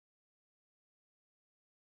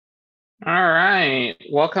All right.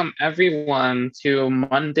 Welcome everyone to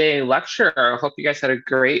Monday lecture. I hope you guys had a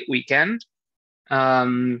great weekend.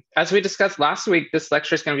 As we discussed last week, this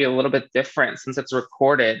lecture is going to be a little bit different since it's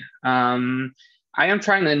recorded. I am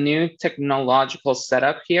trying a new technological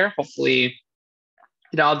setup here. Hopefully,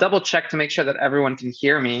 I'll double check to make sure that everyone can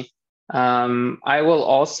hear me. I will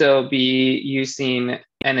also be using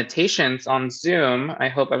annotations on Zoom. I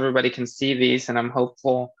hope everybody can see these, and I'm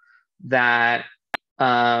hopeful that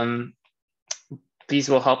these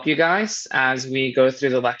will help you guys as we go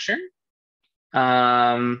through the lecture.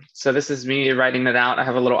 So this is me writing it out. I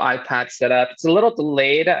have a little iPad set up. It's a little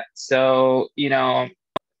delayed, so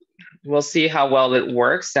we'll see how well it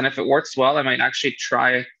works. And if it works well, I might actually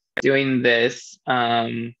try doing this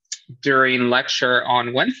during lecture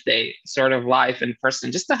on Wednesday, sort of live in person,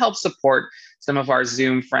 just to help support some of our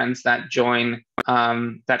Zoom friends that join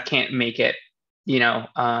that can't make it to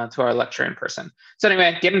our lecture in person. So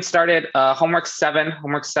anyway, getting started. Homework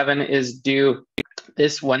 7 is due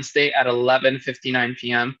this Wednesday at 11:59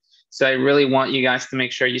 p.m. So I really want you guys to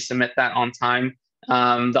make sure you submit that on time.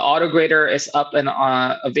 The auto grader is up and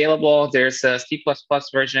available. There's a C++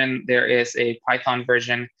 version. There is a Python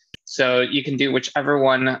version. So you can do whichever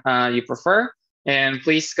one you prefer. And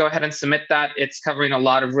please go ahead and submit that. It's covering a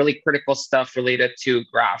lot of really critical stuff related to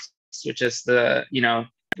graphs, which is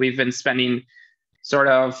we've been spending sort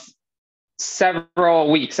of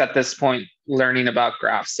several weeks at this point learning about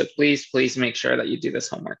graphs. So please make sure that you do this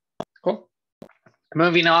homework. Cool.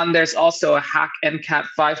 Moving on, there's also a Hack NCAT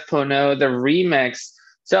 5.0, the remix.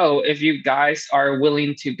 So if you guys are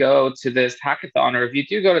willing to go to this hackathon, or if you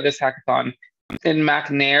do go to this hackathon in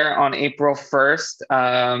McNair on April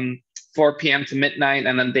 1st, 4 p.m. to midnight,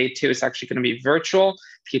 and then day 2 is actually going to be virtual.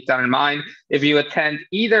 Keep that in mind. If you attend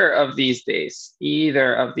either of these days,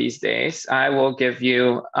 I will give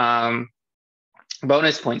you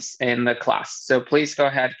bonus points in the class. So please go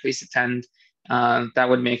ahead, please attend. That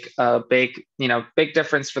would make a big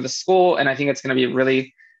difference for the school, and I think it's going to be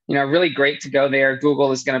really great to go there.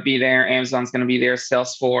 Google is going to be there, Amazon's going to be there,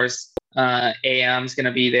 Salesforce, AM is going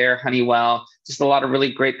to be there, Honeywell, just a lot of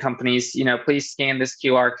really great companies. Please scan this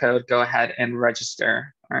QR code, go ahead and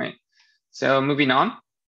register. All right. So moving on,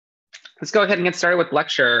 let's go ahead and get started with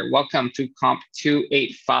lecture. Welcome to Comp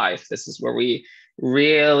 285. This is where we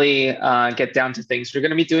really get down to things. We're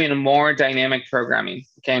going to be doing more dynamic programming.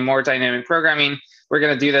 Okay, more dynamic programming. We're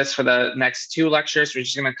going to do this for the next 2 lectures. We're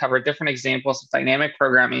just going to cover different examples of dynamic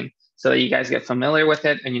programming so that you guys get familiar with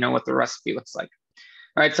it and you know what the recipe looks like.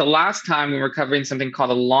 All right, so last time we were covering something called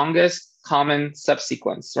the longest common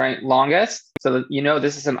subsequence, right? Longest. So that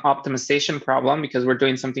this is an optimization problem because we're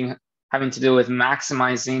doing something having to do with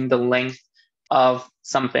maximizing the length of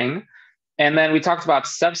something. And then we talked about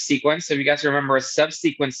subsequence. So if you guys remember, a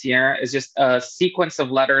subsequence here is just a sequence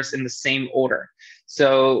of letters in the same order.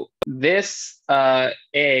 So this A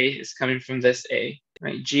is coming from this A,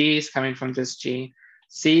 right? G is coming from this G.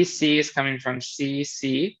 C is coming from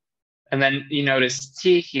C. And then you notice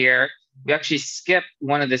T here, we actually skip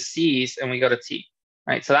one of the C's and we go to T,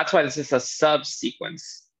 right? So that's why this is a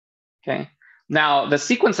subsequence, okay? Now, the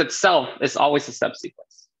sequence itself is always a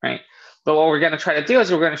subsequence, right? But what we're going to try to do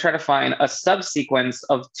is we're going to try to find a subsequence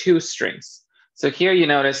of 2 strings. So here you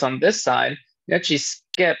notice on this side, we actually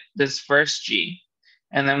skip this first G,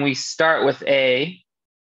 and then we start with A.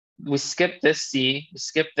 We skip this C, we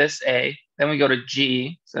skip this A, then we go to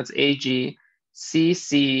G, so that's AG,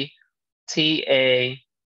 CC, TA,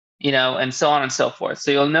 and so on and so forth.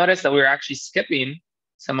 So you'll notice that we're actually skipping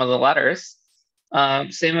some of the letters.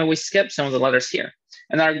 Same way we skip some of the letters here.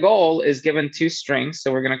 And our goal is given 2 strings.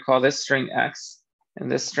 So we're going to call this string X and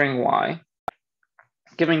this string Y.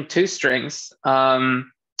 Giving 2 strings,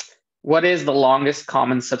 what is the longest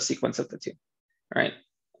common subsequence of the 2, right?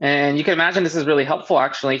 And you can imagine this is really helpful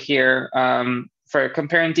actually here for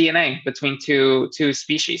comparing DNA between two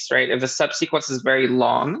species, right? If the subsequence is very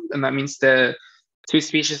long, then that means the 2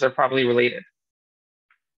 species are probably related.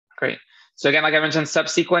 Great. So again, like I mentioned,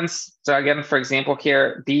 subsequence. So again, for example,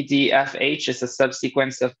 here, BDFH is a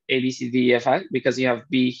subsequence of ABCDEF because you have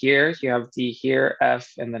B here, you have D here,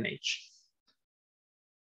 F, and then H.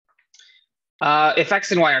 If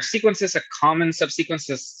X and Y are sequences, a common subsequence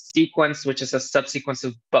is sequence, which is a subsequence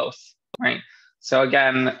of both, right? So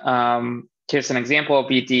again, here's an example.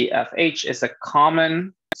 BDFH is a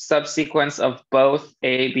common subsequence of both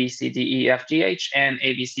ABCDEFGH and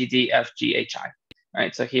ABCDFGHI.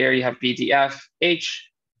 Right, so here you have BDFH,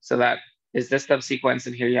 so that is this subsequence,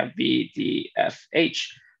 and here you have BDFH.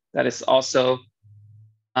 That is also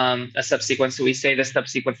a subsequence. So we say this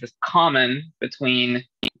subsequence is common between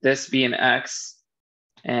this being X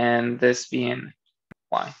and this being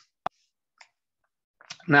Y.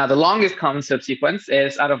 Now, the longest common subsequence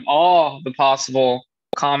is out of all the possible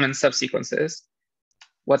common subsequences,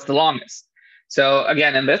 what's the longest? So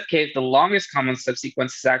again, in this case, the longest common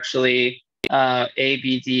subsequence is actually A,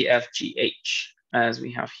 B, D, F, G, H, as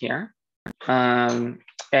we have here.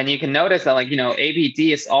 And you can notice that, like, you know, A, B,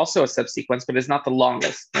 D is also a subsequence, but it's not the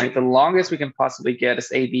longest, right? The longest we can possibly get is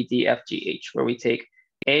A, B, D, F, G, H, where we take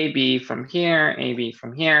A, B from here, A, B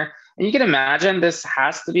from here. And you can imagine this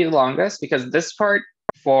has to be the longest because this part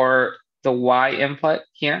for the Y input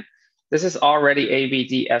here, this is already A, B,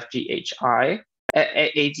 D, F, G, H, I,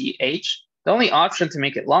 A, D, H. The only option to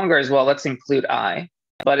make it longer is, well, let's include I,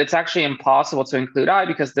 but it's actually impossible to include I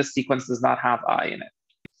because this sequence does not have I in it.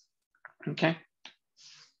 Okay.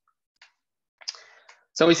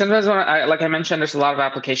 So we sometimes want to, like I mentioned, there's a lot of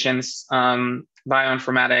applications,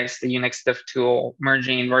 bioinformatics, the Unix diff tool,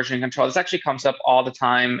 merging, version control. This actually comes up all the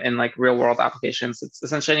time in like real world applications. It's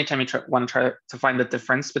essentially anytime you want to try to find the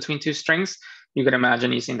difference between two strings, you could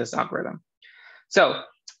imagine using this algorithm. So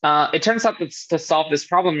it turns out that to solve this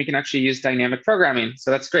problem, you can actually use dynamic programming.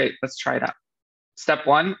 So that's great. Let's try it out. Step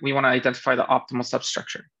 1, we want to identify the optimal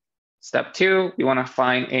substructure. Step 2, we want to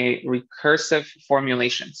find a recursive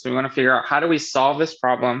formulation. So we want to figure out how do we solve this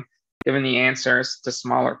problem given the answers to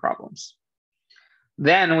smaller problems.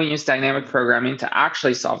 Then we use dynamic programming to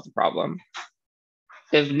actually solve the problem.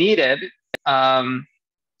 If needed,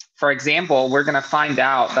 for example, we're going to find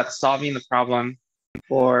out that solving the problem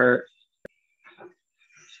for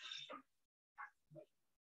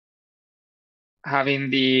having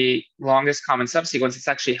the longest common subsequence, it's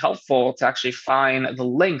actually helpful to actually find the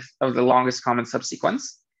length of the longest common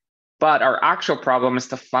subsequence. But our actual problem is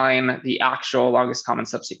to find the actual longest common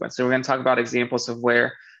subsequence. So we're going to talk about examples of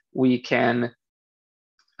where we can,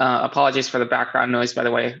 apologies for the background noise, by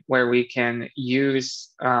the way, where we can use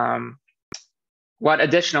what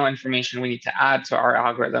additional information we need to add to our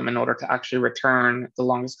algorithm in order to actually return the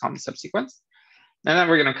longest common subsequence. And then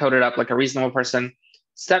we're going to code it up like a reasonable person.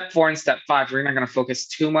 Step 4 and step 5, we're not going to focus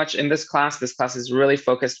too much in this class. This class is really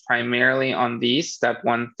focused primarily on these, step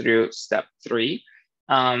 1 through step 3.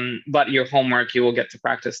 But your homework, you will get to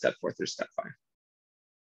practice step 4 through step 5.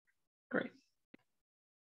 Great.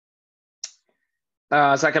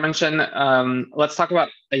 So like I mentioned, let's talk about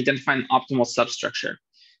identifying optimal substructure.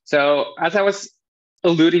 So as I was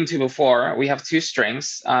alluding to before, we have two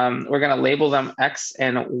strings. We're going to label them X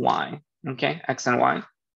and Y. Okay, X and Y.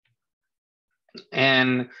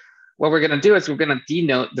 And what we're going to do is we're going to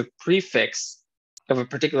denote the prefix of a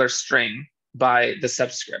particular string by the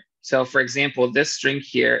subscript. So for example, this string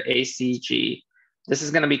here, ACG, this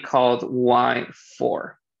is going to be called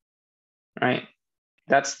Y4, right?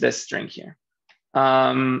 That's this string here.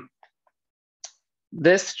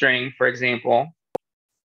 This string, for example,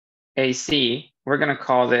 AC, we're going to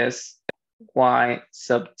call this Y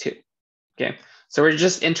sub 2, okay? So we're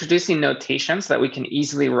just introducing notations that we can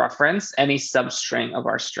easily reference any substring of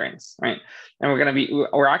our strings, right? And we're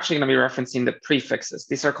actually going to be referencing the prefixes.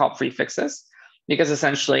 These are called prefixes because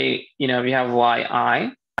essentially, you know, if you have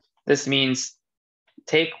yi, this means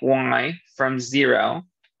take y from 0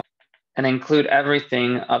 and include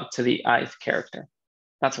everything up to the ith character.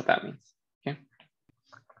 That's what that means, okay?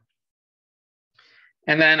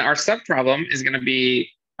 And then our subproblem is going to be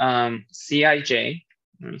Cij.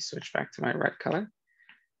 Let me switch back to my red color.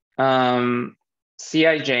 Cij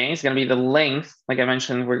is going to be the length. Like I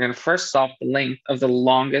mentioned, we're going to first solve the length of the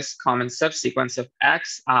longest common subsequence of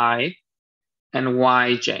xi and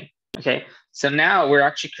yj. Okay, so now we're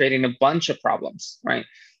actually creating a bunch of problems, right?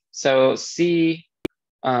 So CNN,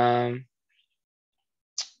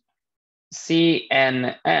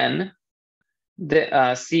 CNN,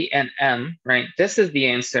 right? This is the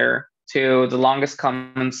answer to the longest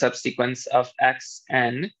common subsequence of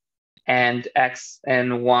xn and x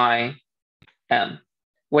and ym,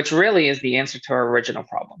 which really is the answer to our original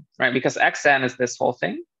problem, right? Because xn is this whole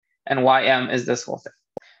thing and ym is this whole thing,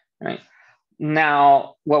 right?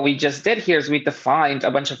 Now, what we just did here is we defined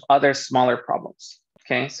a bunch of other smaller problems,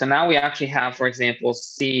 okay? So now we actually have, for example,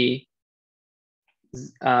 we're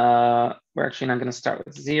actually not going to start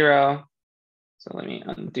with 0. So let me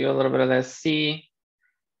undo a little bit of this.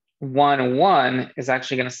 C11 is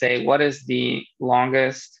actually going to say, what is the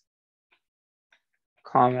longest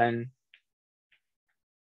common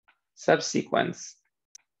subsequence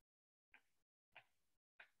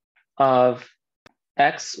of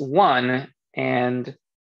x1 and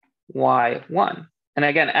y1? And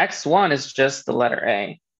again, x1 is just the letter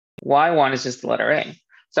A. y1 is just the letter A.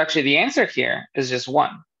 So actually the answer here is just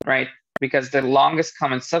 1, right? Because the longest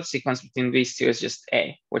common subsequence between these two is just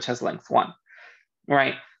A, which has length 1,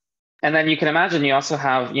 right? And then you can imagine you also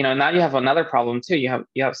have, now you have another problem too. You have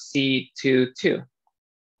C2, 2,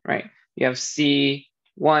 right? You have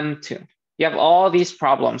C1, 2. You have all these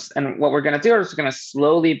problems. And what we're going to do is we're going to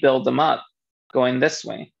slowly build them up going this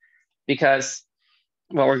way. Because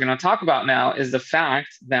what we're going to talk about now is the fact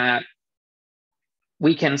that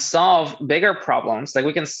we can solve bigger problems. Like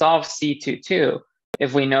we can solve C2, 2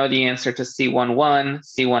 if we know the answer to C1, 1,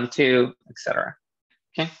 C1, 2, etc.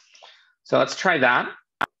 Okay, so let's try that.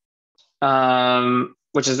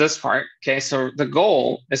 Which is this part. Okay, so the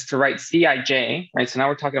goal is to write Cij, right? So now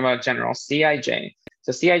we're talking about general Cij.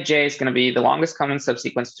 So Cij is going to be the longest common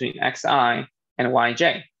subsequence between xi and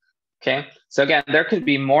yj. Okay, so again, there could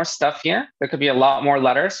be more stuff here. There could be a lot more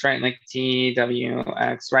letters, right? Like T, W,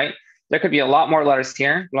 X, right? There could be a lot more letters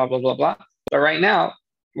here, blah, blah, blah, blah. But right now,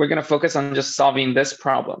 we're going to focus on just solving this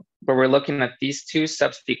problem, where we're looking at these two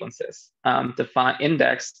subsequences, defined,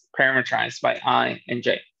 indexed, parameterized by I and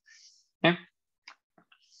j. Okay.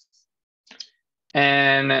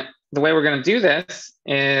 And the way we're going to do this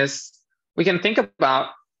is we can think about,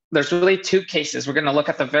 there's really two cases. We're going to look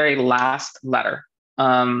at the very last letter,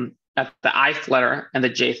 at the ith letter and the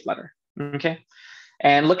jth letter. Okay.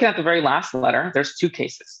 And looking at the very last letter, there's two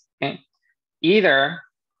cases. Okay. Either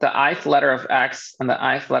the ith letter of x and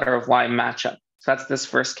the ith letter of y match up. So that's this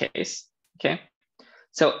first case. Okay.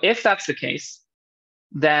 So if that's the case,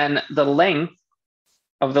 then the length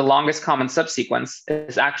of the longest common subsequence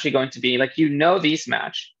is actually going to be like, these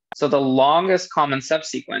match. So the longest common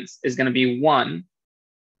subsequence is going to be 1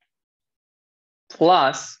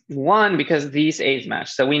 plus 1 because these a's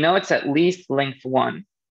match. So we know it's at least length 1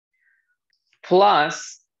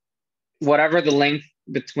 plus whatever the length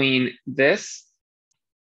between this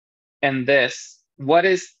and this. What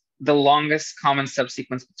is the longest common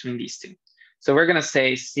subsequence between these two? So we're going to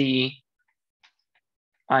say C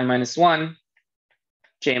I minus 1,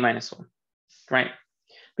 j minus 1, right?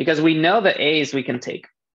 Because we know the a's we can take,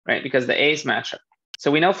 right? Because the a's match up.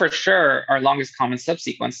 So we know for sure our longest common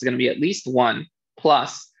subsequence is going to be at least 1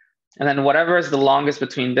 plus, and then whatever is the longest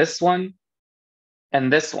between this one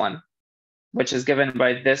and this one, which is given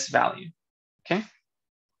by this value, okay?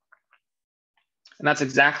 And that's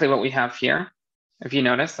exactly what we have here. If you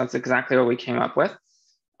notice, that's exactly what we came up with.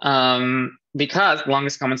 Because the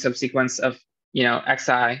longest common subsequence of xi,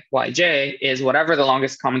 yj is whatever the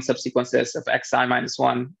longest common subsequence is of xi minus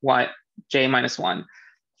 1, yj minus 1,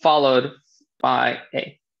 followed by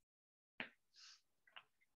a.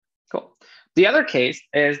 Cool. The other case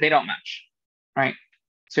is they don't match, right?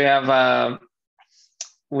 So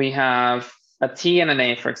we have a T and an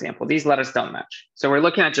A, for example. These letters don't match. So we're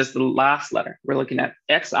looking at just the last letter. We're looking at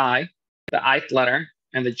xi, the ith letter,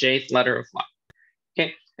 and the jth letter of y.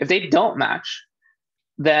 Okay. If they don't match,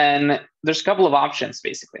 then there's a couple of options,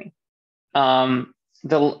 basically.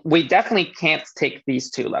 We definitely can't take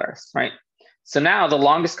these two letters, right? So now the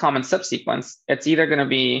longest common subsequence, it's either going to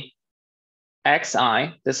be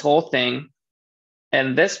xi, this whole thing,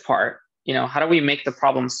 and this part. How do we make the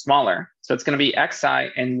problem smaller? So it's going to be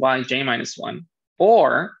xi and yj minus 1.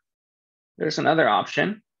 Or there's another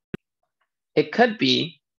option. It could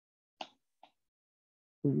be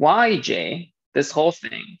yj, this whole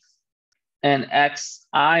thing, and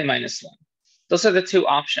xi minus 1. Those are the two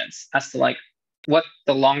options as to what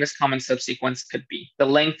the longest common subsequence could be, the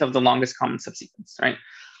length of the longest common subsequence, right?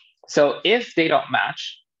 So if they don't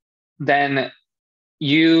match, then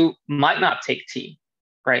you might not take T,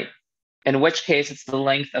 right? In which case it's the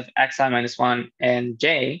length of xi minus 1 and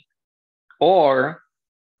j, or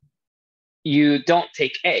you don't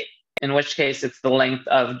take A, in which case it's the length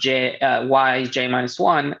of yj minus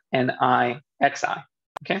 1 and I xi,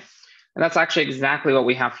 okay? And that's actually exactly what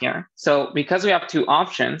we have here. So because we have two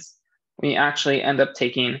options, we actually end up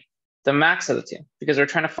taking the max of the two because we're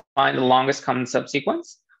trying to find the longest common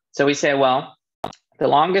subsequence. So we say, well, the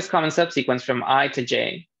longest common subsequence from I to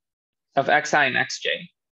j of xi and xj,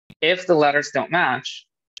 if the letters don't match,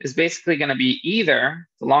 is basically going to be either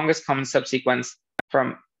the longest common subsequence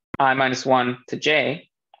from I minus 1 to j,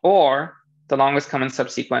 or the longest common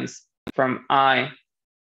subsequence from I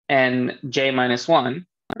and j minus 1,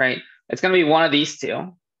 right? It's going to be one of these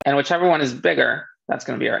two, and whichever one is bigger, that's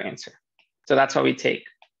going to be our answer. So that's why we take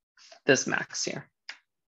this max here.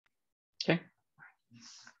 Okay.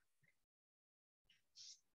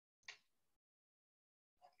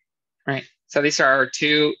 Right. So these are our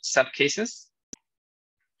two subcases.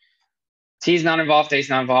 T is not involved, A is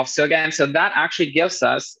not involved. So again, so that actually gives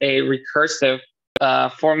us a recursive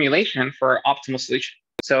formulation for our optimal solution.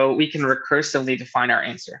 So we can recursively define our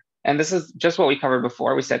answer. And this is just what we covered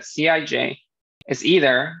before. We said Cij is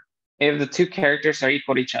either if the two characters are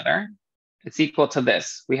equal to each other, it's equal to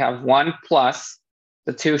this. We have 1 plus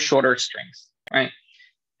the 2 shorter strings, right?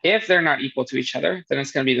 If they're not equal to each other, then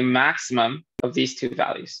it's going to be the maximum of these 2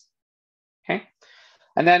 values, okay?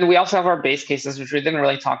 And then we also have our base cases, which we didn't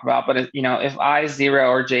really talk about, but if I is 0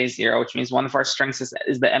 or j is 0, which means one of our strings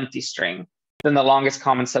is the empty string, then the longest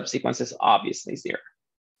common subsequence is obviously 0,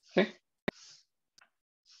 okay?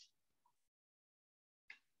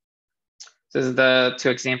 This is the 2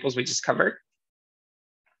 examples we just covered.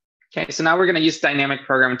 Okay, so now we're going to use dynamic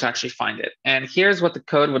programming to actually find it. And here's what the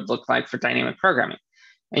code would look like for dynamic programming.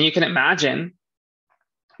 And you can imagine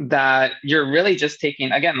that you're really just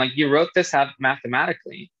taking, again, like you wrote this out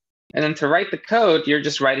mathematically, and then to write the code, you're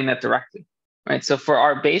just writing it directly, right? So for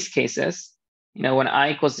our base cases, when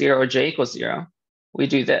I equals 0 or j equals 0, we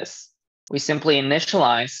do this. We simply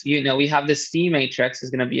initialize, we have this C matrix is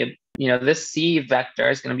going to be this C vector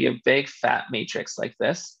is going to be a big fat matrix like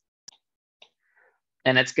this.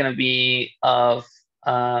 And it's going to be of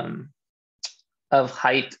height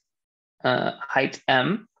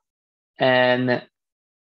m, and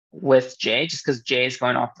with j, just because j is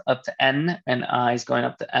going up to n and I is going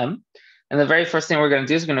up to m. And the very first thing we're going to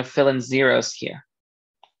do is we're going to fill in zeros here.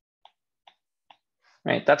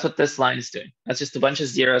 Right, that's what this line is doing. That's just a bunch of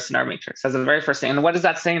zeros in our matrix. That's the very first thing. And what is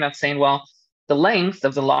that saying? That's saying, well, the length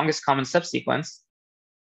of the longest common subsequence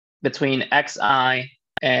between xi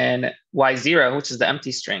and y0, which is the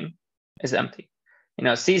empty string, is empty.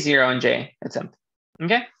 C0 and j, it's empty.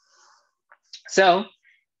 Okay. So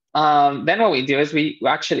then what we do is we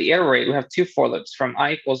actually iterate. We have 2 for loops from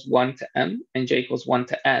I equals 1 to m and j equals 1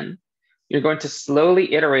 to n. You're going to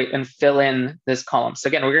slowly iterate and fill in this column. So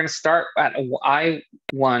again, we're going to start at I1,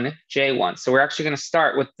 J1. So we're actually going to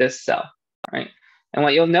start with this cell, right? And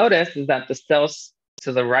what you'll notice is that the cells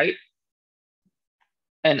to the right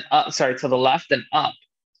and to the left and up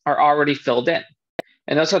are already filled in.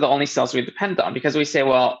 And those are the only cells we depend on, because we say,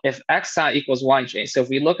 well, if xi equals yj, so if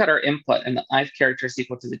we look at our input and the ith character is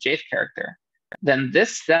equal to the jth character, then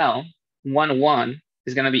this cell, 1, 1,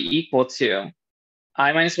 is going to be equal to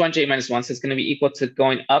I minus 1, j minus 1, so it's going to be equal to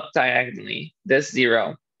going up diagonally, this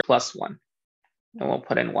 0 plus 1. And we'll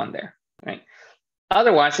put in 1 there, right?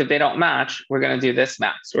 Otherwise, if they don't match, we're going to do this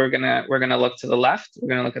map. So we're going to look to the left, we're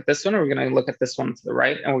going to look at this one, we're going to look at this one to the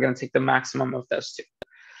right, and we're going to take the maximum of those 2.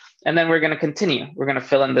 And then we're going to continue. We're going to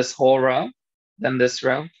fill in this whole row, then this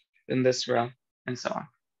row, then this row, and so on.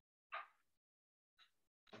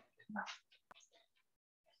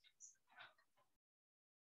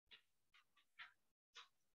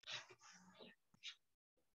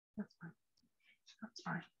 That's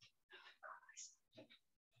fine.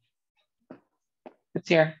 It's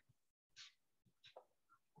here.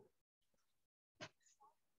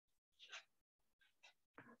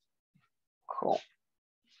 Cool.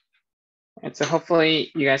 And so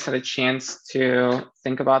hopefully you guys had a chance to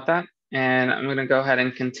think about that. And I'm going to go ahead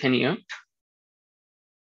and continue.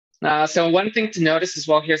 So one thing to notice as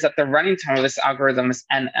well here is that the running time of this algorithm is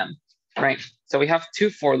nm, right? So we have 2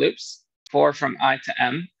 for loops, 4 from I to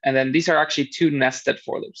m, and then these are actually 2 nested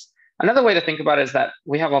for loops. Another way to think about it is that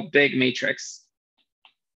we have a big matrix,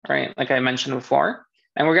 right? Like I mentioned before,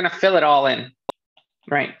 and we're going to fill it all in,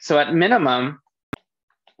 right? So at minimum,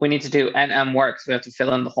 we need to do nm work. So we have to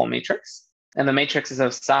fill in the whole matrix, and the matrix is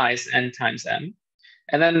of size n times m.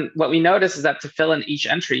 And then what we notice is that to fill in each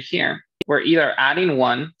entry here, we're either adding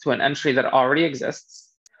 1 to an entry that already exists,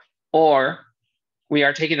 or we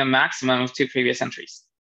are taking the maximum of 2 previous entries.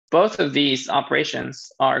 Both of these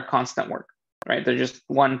operations are constant work, right? They're just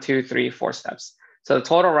 1, 2, 3, 4 steps. So the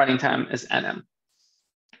total running time is nm.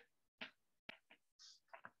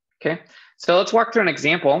 Okay, so let's walk through an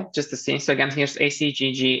example just to see. So again, here's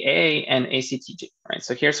ACGGA and ACTG, right?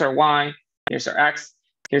 So here's our y, here's our x,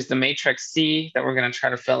 here's the matrix C that we're going to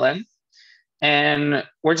try to fill in. And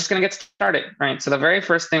we're just going to get started, right? So the very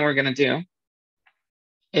first thing we're going to do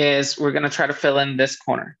is we're going to try to fill in this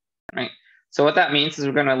corner, right? So what that means is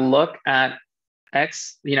we're going to look at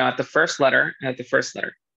x, at the first letter and at the first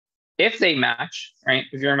letter. If they match, right?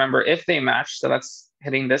 If you remember, if they match, so that's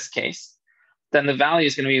hitting this case, then the value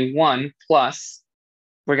is going to be 1 plus,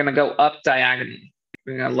 we're going to go up diagonally.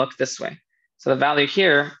 We're going to look this way. So the value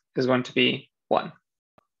here is going to be 1.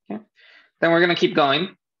 Okay. Then we're going to keep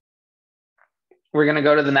going. We're going to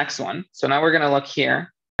go to the next one. So now we're going to look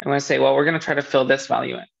here. I'm going to say, well, we're going to try to fill this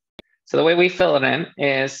value in. So the way we fill it in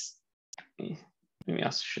is, maybe I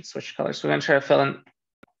also should switch colors. So we're going to try to fill in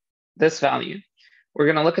this value. We're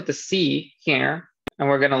going to look at the C here, and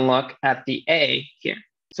we're going to look at the A here.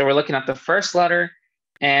 So we're looking at the first letter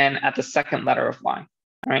and at the second letter of Y,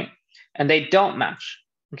 right? And they don't match,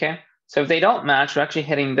 okay? So if they don't match, we're actually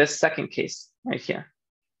hitting this second case right here.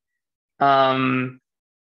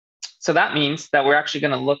 So that means that we're actually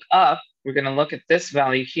going to look up. We're going to look at this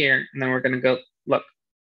value here, and then we're going to go look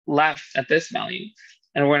left at this value,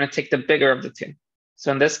 and we're going to take the bigger of the two.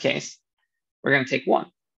 So in this case, we're going to take 1,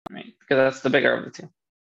 right? Because that's the bigger of the two.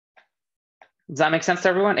 Does that make sense to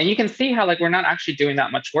everyone? And you can see how like we're not actually doing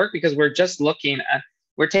that much work because we're just looking at,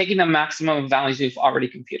 we're taking the maximum values we've already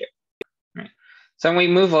computed, right? So when we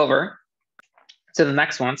move over to the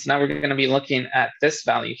next one, so now we're going to be looking at this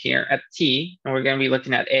value here at T, and we're going to be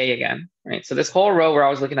looking at A again, right? So this whole row, we're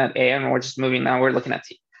always looking at A, and we're just moving now, we're looking at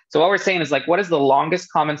T. So what we're saying is like, what is the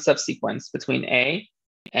longest common subsequence between A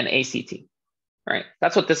and ACT, right?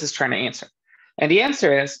 That's what this is trying to answer. And the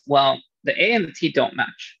answer is, well, the A and the T don't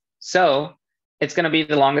match. So it's going to be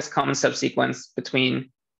the longest common subsequence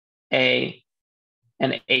between A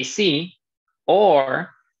and AC, or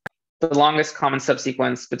the longest common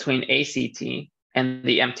subsequence between ACT and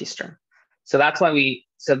the empty string. So that's why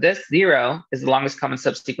so this 0 is the longest common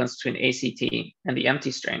subsequence between ACT and the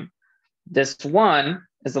empty string. This 1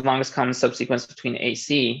 is the longest common subsequence between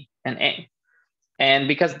AC and A. And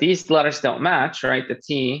because these letters don't match, right, the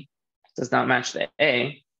T does not match the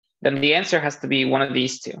A, then the answer has to be one of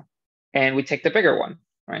these two. And we take the bigger one,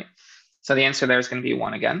 right? So the answer there is going to be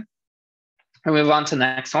 1 again. And we move on to the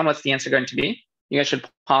next one. What's the answer going to be? You guys should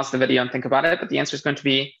pause the video and think about it, but the answer is going to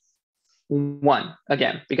be 1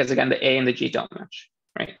 again, because again, the A and the G don't match,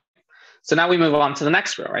 right? So now we move on to the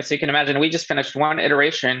next row, right? So you can imagine we just finished one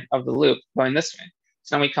iteration of the loop going this way.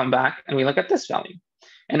 So now we come back and we look at this value.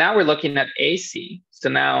 And now we're looking at AC. So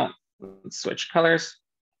now let's switch colors.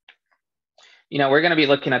 You know, we're going to be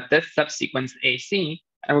looking at this subsequence AC,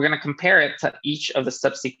 and we're going to compare it to each of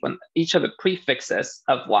the prefixes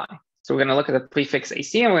of Y. So we're going to look at the prefix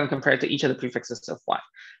AC, and we're going to compare it to each of the prefixes of Y.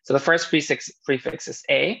 So the first prefix is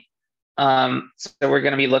A. So we're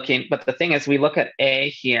going to be looking, but the thing is we look at A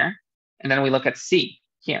here, and then we look at C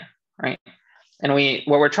here, right? And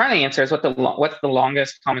what we're trying to answer is what's the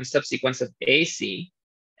longest common subsequence of AC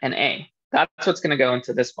and A. That's what's going to go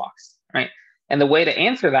into this box, right? And the way to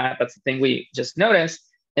answer that, that's the thing we just noticed,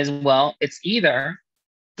 is, well, it's either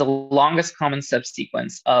the longest common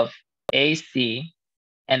subsequence of AC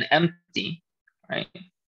and empty, right?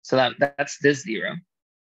 So that's this 0.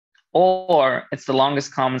 Or it's the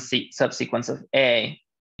longest common subsequence of A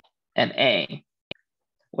and A,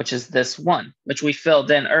 which is this 1, which we filled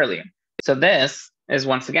in earlier. So this is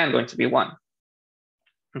once again going to be 1.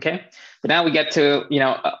 Okay, but now we get to, you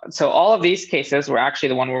know, so all of these cases were actually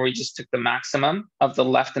the one where we just took the maximum of the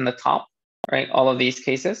left and the top, right? All of these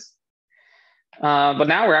cases. But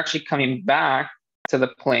now we're actually coming back to the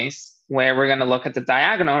place where we're going to look at the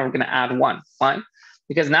diagonal and we're going to add 1. Why?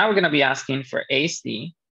 Because now we're going to be asking for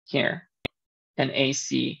AC here and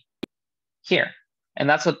AC here. And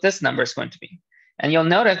that's what this number is going to be. And you'll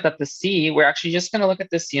notice that the C, we're actually just going to look at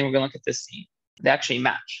this C and we're going to look at this C. They actually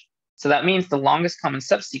match. So that means the longest common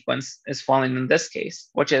subsequence is falling in this case,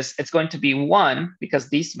 which is it's going to be 1 because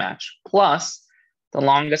these match, plus the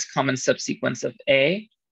longest common subsequence of A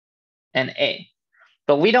and A.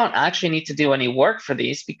 But we don't actually need to do any work for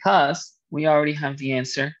these because we already have the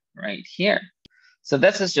answer right here. So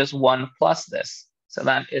this is just 1 plus this. So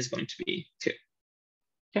that is going to be 2.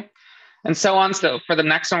 Okay, and so on. So for the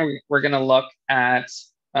next one, we're going to look at,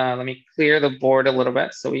 let me clear the board a little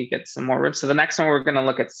bit so we get some more room. So the next one, we're going to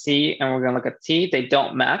look at C and we're going to look at T. They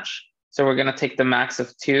don't match. So we're going to take the max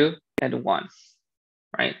of 2 and 1,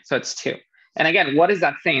 right? So it's 2. And again, what is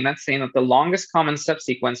that saying? That's saying that the longest common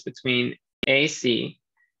subsequence between AC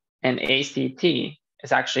and ACT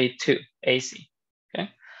is actually 2, AC, okay?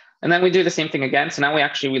 And then we do the same thing again. So now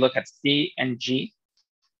we look at C and G.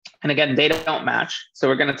 And again, they don't match. So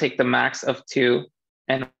we're going to take the max of 2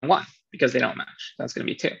 and 1 because they don't match. That's going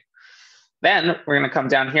to be 2. Then we're going to come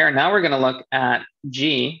down here. Now we're going to look at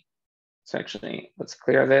G. So actually, let's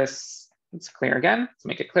clear this. Let's clear again to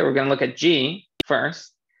make it clear. We're going to look at G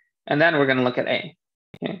first, and then we're going to look at A.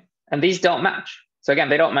 Okay? And these don't match. So again,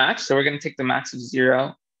 they don't match. So we're going to take the max of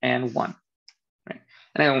 0 and 1. Right?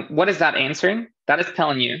 And then what is that answering? That is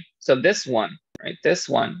telling you, so this one, right? This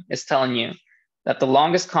one is telling you that the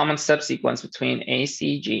longest common subsequence between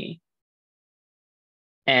ACG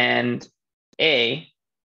and A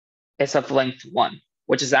is of length 1,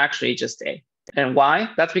 which is actually just A. And why?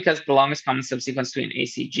 That's because the longest common subsequence between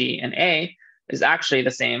ACG and A is actually the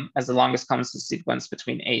same as the longest common subsequence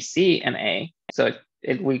between AC and A. So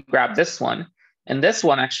we grab this one. And this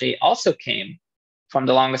one actually also came from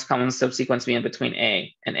the longest common subsequence being between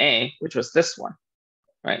A and A, which was this one,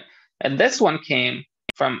 right? And this one came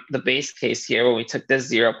from the base case here where we took this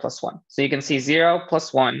 0 plus 1. So you can see 0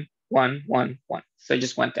 plus 1, 1, 1, 1. So it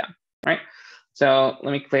just went down, right? So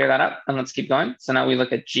let me clear that up and let's keep going. So now we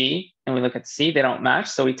look at G and we look at C, they don't match.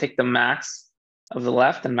 So we take the max of the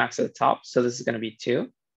left and max of the top. So this is going to be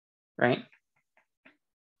 2, right?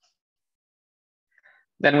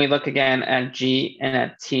 Then we look again at G and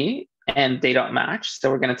at T, and they don't match. So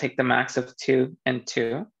we're going to take the max of 2 and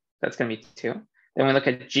 2. That's going to be 2. Then we look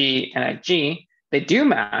at G and at G, they do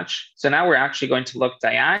match. So now we're actually going to look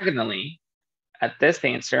diagonally at this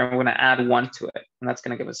answer, and we're going to add 1 to it, and that's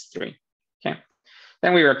going to give us 3. Okay.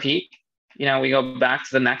 Then we repeat. We go back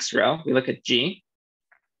to the next row. We look at G.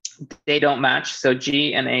 They don't match. So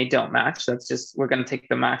G and A don't match. So it's just, we're going to take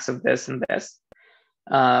the max of this and this.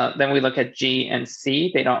 Then we look at G and C.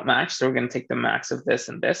 They don't match. So we're going to take the max of this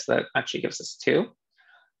and this. That actually gives us 2.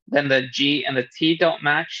 Then the G and the T don't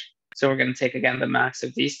match. So we're going to take, again, the max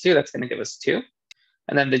of these 2. That's going to give us 2.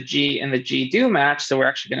 And then the G and the G do match. So we're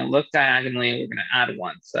actually going to look diagonally, and we're going to add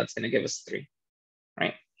 1. So that's going to give us 3,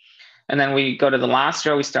 right? And then we go to the last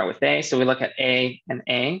row. We start with A. So we look at A and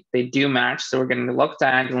A. They do match. So we're going to look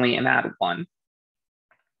diagonally and add 1.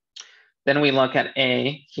 Then we look at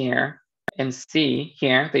A here and C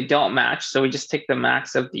here. They don't match. So we just take the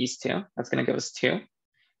max of these 2. That's going to give us 2.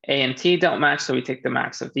 A and T don't match. So we take the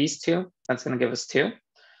max of these 2. That's going to give us 2.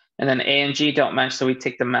 And then A and G don't match. So we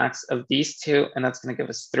take the max of these 2, and that's going to give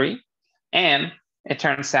us 3. And it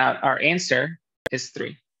turns out our answer is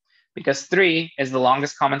 3, because 3 is the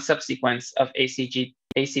longest common subsequence of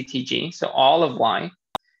ACTG, so all of Y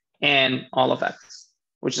and all of X,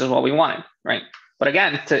 which is what we wanted, right? But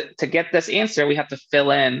again, to get this answer, we have to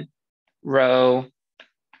fill in row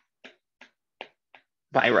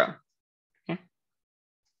by row. Okay.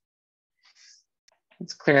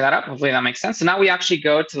 Let's clear that up. Hopefully that makes sense. So now we actually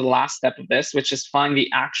go to the last step of this, which is find the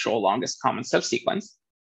actual longest common subsequence.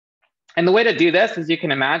 And the way to do this is, you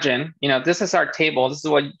can imagine, this is our table. This is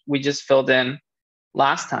what we just filled in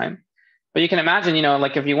last time. But you can imagine,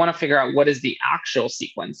 like if you want to figure out what is the actual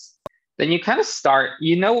sequence, then you kind of start,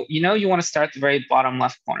 you want to start at the very bottom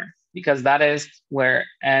left corner, because that is where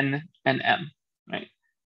N and M, right?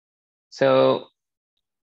 So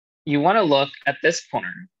you want to look at this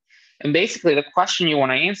corner. And basically the question you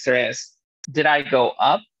want to answer is, did I go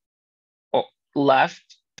up or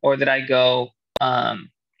left, or did I go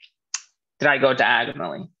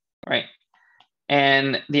diagonally, right?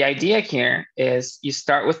 And the idea here is you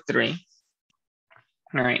start with 3,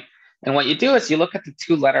 all right? And what you do is you look at the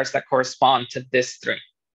 2 letters that correspond to this 3.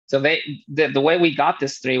 So the way we got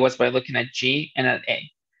this 3 was by looking at G and at A.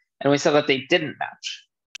 And we saw that they didn't match,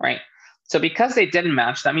 right? So because they didn't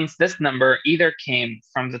match, that means this number either came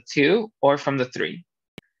from the 2 or from the 3.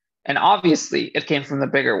 And obviously it came from the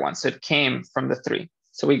bigger one. So it came from the 3.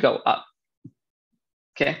 So we go up,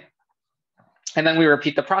 okay? And then we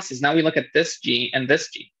repeat the process. Now we look at this G and this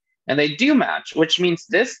G, and they do match, which means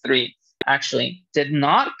this 3 actually did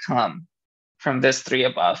not come from this 3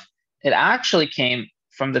 above. It actually came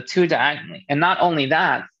from the 2 diagonally. And not only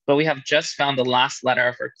that, but we have just found the last letter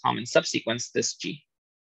of our common subsequence, this G,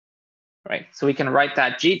 right? So we can write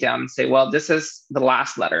that G down and say, well, this is the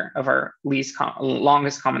last letter of our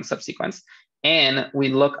longest common subsequence. And we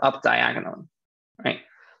look up diagonally, right?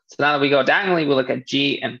 So now that we go diagonally, we look at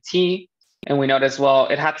G and T. And we notice, well,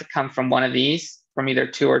 it had to come from one of these, from either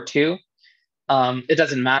 2 or 2. It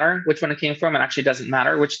doesn't matter which one it came from. It actually doesn't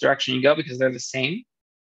matter which direction you go, because they're the same.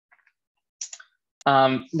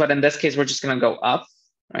 But in this case, we're just going to go up,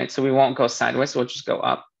 right? So we won't go sideways. We'll just go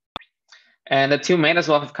up. And the 2 may as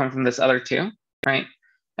well have come from this other 2, right?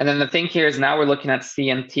 And then the thing here is, now we're looking at C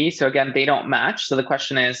and T. So again, they don't match. So the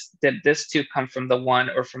question is, did this 2 come from the 1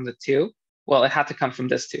 or from the 2? Well, it had to come from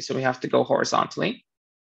this 2. So we have to go horizontally.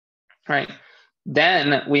 Right.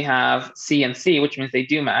 Then we have C and C, which means they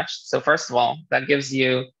do match. So first of all, that gives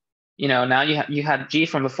you, now you had G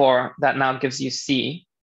from before. That now gives you C,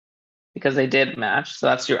 because they did match. So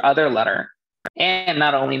that's your other letter. And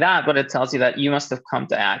not only that, but it tells you that you must have come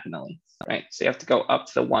diagonally, right? So you have to go up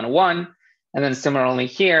to the 1, 1. And then similarly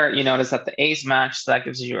here, you notice that the A's match. So that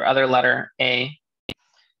gives you your other letter, A.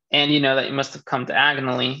 And you know that you must have come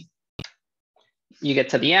diagonally. You get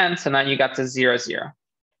to the end. So now you got to 0, 0.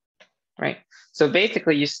 Right. So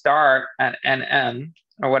basically you start at NM,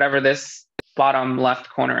 or whatever this bottom left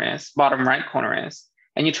corner is, bottom right corner is,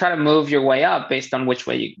 and you try to move your way up based on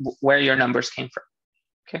where your numbers came from.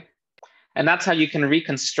 Okay. And that's how you can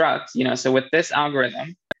reconstruct, so with this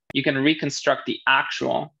algorithm, you can reconstruct the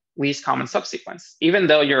actual least common subsequence, even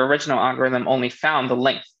though your original algorithm only found the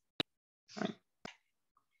length. Right?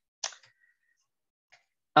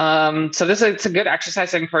 So it's a good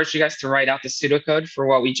exercise. I encourage you guys to write out the pseudocode for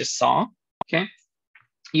what we just saw, okay?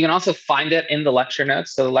 You can also find it in the lecture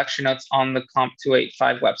notes. So the lecture notes on the Comp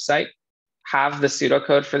 285 website have the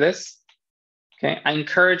pseudocode for this. Okay, I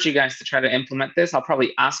encourage you guys to try to implement this. I'll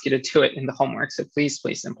probably ask you to do it in the homework, so please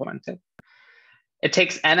implement it. It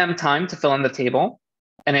takes nm time to fill in the table,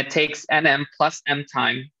 and it takes nm plus m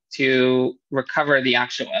time to recover the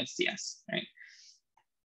actual LCS, right?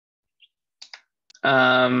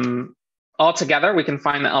 Altogether, we can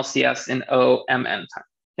find the LCS in OMN time.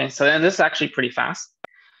 Okay, so then this is actually pretty fast.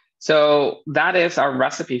 So that is our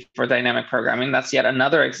recipe for dynamic programming. That's yet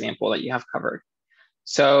another example that you have covered.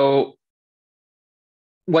 So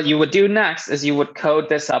what you would do next is you would code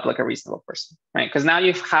this up like a reasonable person, right? Because now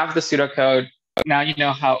you have the pseudocode. Now you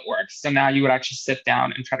know how it works. So now you would actually sit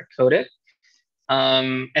down and try to code it,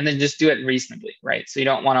 and then just do it reasonably, right? So you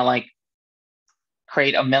don't want to like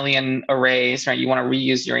create a million arrays, right? You want to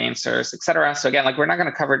reuse your answers, etc. So again, like we're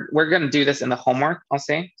going to do this in the homework, I'll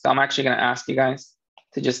say. So I'm actually going to ask you guys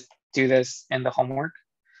to just do this in the homework.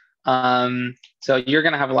 So you're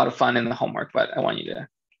going to have a lot of fun in the homework, but I want you to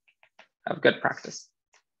have good practice.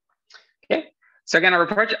 Okay, so again, our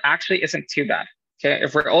approach actually isn't too bad. Okay,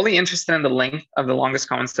 if we're only interested in the length of the longest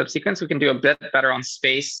common subsequence, we can do a bit better on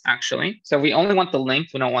space, actually. So we only want the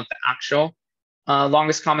length, we don't want the actual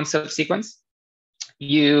longest common subsequence.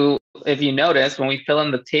 If you notice, when we fill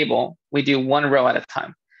in the table, we do one row at a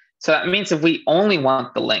time. So that means if we only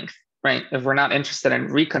want the length, right, if we're not interested in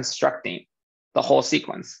reconstructing the whole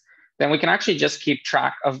sequence, then we can actually just keep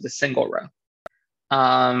track of the single row.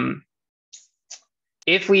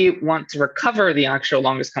 If we want to recover the actual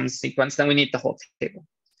longest common sequence, then we need the whole table.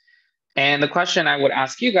 And the question I would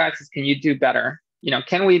ask you guys is, can you do better?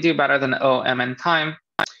 Can we do better than OMN time?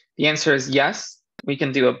 The answer is yes, we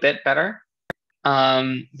can do a bit better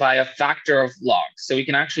by a factor of log. So we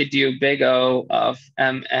can actually do big O of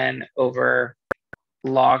mn over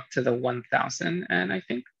log to the 1000, and I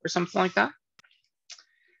think, or something like that.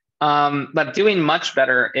 But doing much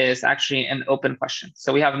better is actually an open question.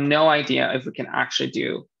 So we have no idea if we can actually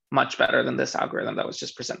do much better than this algorithm that was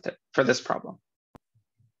just presented for this problem.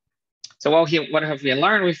 So what have we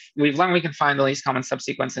learned? We've learned we can find the least common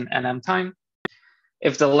subsequence in nm time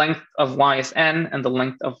if the length of y is n and the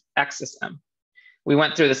length of x is m. We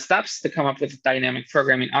went through the steps to come up with a dynamic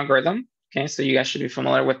programming algorithm. Okay, so you guys should be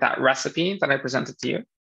familiar with that recipe that I presented to you,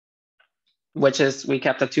 which is we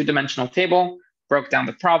kept a two-dimensional table, broke down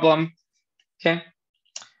the problem. Okay.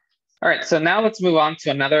 All right, so now let's move on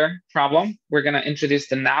to another problem. We're going to introduce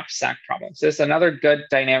the knapsack problem. So this is another good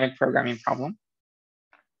dynamic programming problem.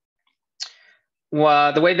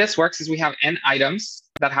 Well, the way this works is we have n items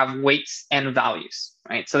that have weights and values,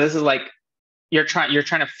 right? So this is like you're trying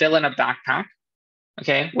to fill in a backpack,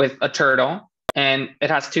 okay, with a turtle, and it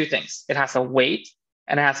has two things. It has a weight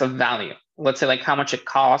and it has a value. Let's say like how much it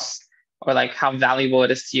costs or like how valuable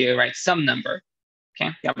it is to you, right? Some number.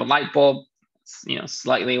 Okay, you have a light bulb, it's,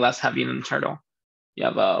 slightly less heavy than the turtle. You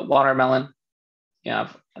have a watermelon. You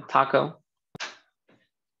have a taco.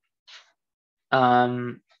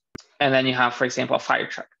 And then you have, for example, a fire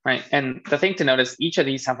truck, right? And the thing to note is each of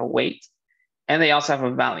these have a weight, and they also have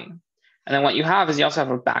a value. And then what you have is you also have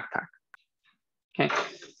a backpack. Okay,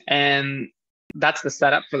 and that's the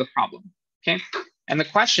setup for the problem. Okay, and the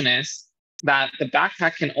question is that the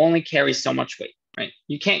backpack can only carry so much weight. Right?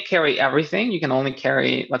 You can't carry everything. You can only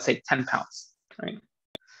carry, let's say, 10 pounds, right?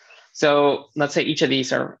 So let's say each of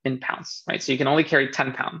these are in pounds, right? So you can only carry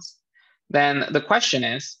 10 pounds. Then the question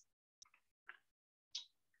is,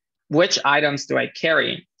 which items do I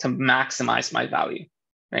carry to maximize my value,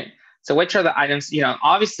 right? So which are the items,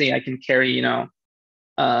 obviously I can carry,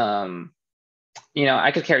 I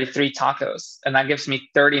could carry 3 tacos, and that gives me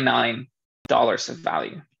 $39 of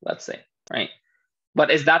value, let's say, right? But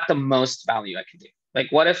is that the most value I can do?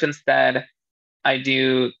 Like, what if instead I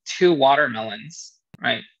do 2 watermelons,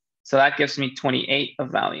 right? So that gives me 28 of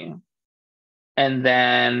value. And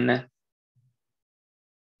then,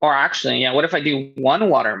 or actually, what if I do 1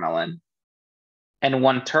 watermelon and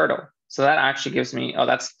 1 turtle? So that actually gives me,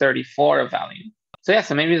 that's 34 of value. So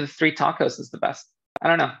so maybe the 3 tacos is the best. I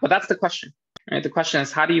don't know, but that's the question, right? The question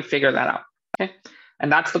is, how do you figure that out? Okay, and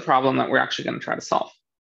that's the problem that we're actually going to try to solve.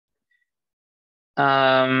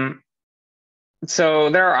 So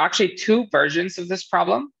there are actually 2 versions of this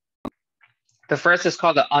problem. The first is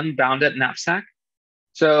called the Unbounded knapsack.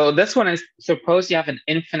 So this one is, suppose you have an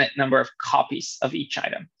infinite number of copies of each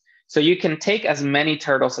item. So you can take as many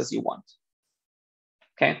turtles as you want.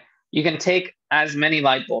 Okay, you can take as many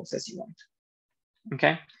light bulbs as you want.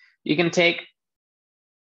 Okay, you can take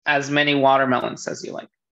as many watermelons as you like.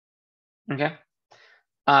 Okay,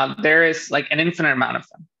 there is like an infinite amount of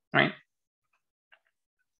them, right?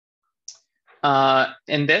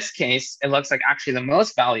 In this case, it looks like actually the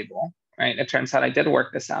most valuable, right? It turns out I did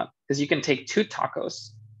work this out because you can take 2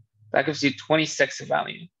 tacos. That gives you 26 of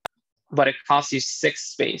value, but it costs you 6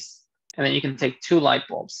 space. And then you can take 2 light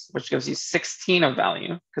bulbs, which gives you 16 of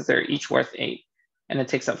value because they're each worth 8, and it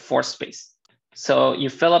takes up 4 space. So you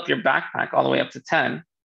fill up your backpack all the way up to 10,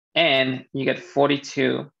 and you get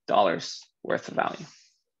 $42 worth of value.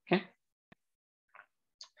 Okay.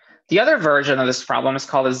 The other version of this problem is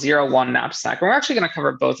called a 0-1 knapsack. We're actually going to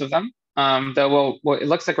cover both of them, though it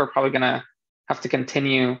looks like we're probably going to have to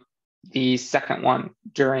continue the second one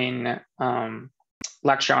during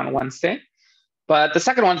lecture on Wednesday. But the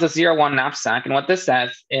second one's a 0-1 knapsack. And what this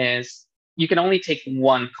says is you can only take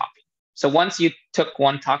 1 copy. So once you took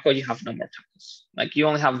 1 taco, you have no more tacos. Like you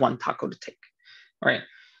only have 1 taco to take, right?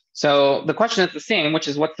 So the question is the same, which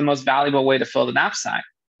is what's the most valuable way to fill the knapsack?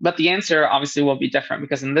 But the answer obviously will be different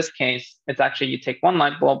because in this case, it's actually you take 1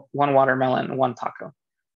 light bulb, 1 watermelon, 1 taco.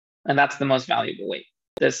 And that's the most valuable weight.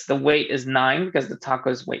 The weight is 9 because the taco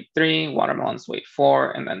is weight 3, watermelon is weight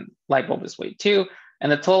 4, and then light bulb is weight 2.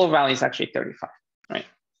 And the total value is actually 35, right?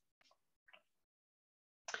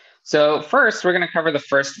 So first, we're going to cover the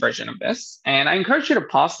first version of this. And I encourage you to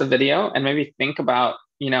pause the video and maybe think about,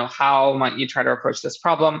 how might you try to approach this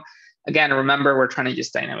problem? Again, remember, we're trying to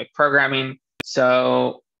use dynamic programming.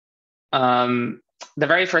 So the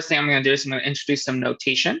very first thing I'm going to do is I'm going to introduce some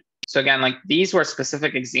notation. So again, like these were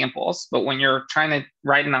specific examples, but when you're trying to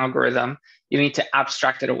write an algorithm, you need to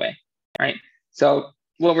abstract it away, right? So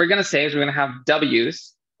what we're going to say is we're going to have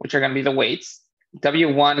W's, which are going to be the weights.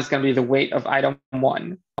 W1 is going to be the weight of item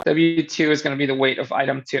 1. W2 is going to be the weight of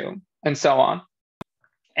item 2, and so on.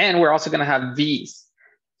 And we're also going to have V's.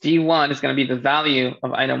 V1 is going to be the value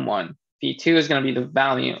of item 1. V2 is going to be the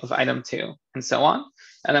value of item 2, and so on.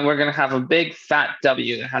 And then we're going to have a big fat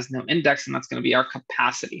W that has no index, and that's going to be our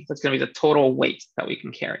capacity. That's going to be the total weight that we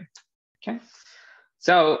can carry. Okay.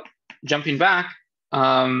 So jumping back,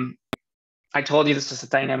 I told you this is a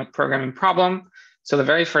dynamic programming problem. So the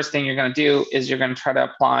very first thing you're going to do is you're going to try to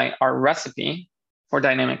apply our recipe for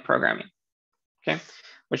dynamic programming. Okay.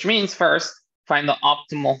 Which means first, find the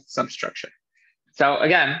optimal substructure. So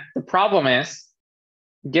again, the problem is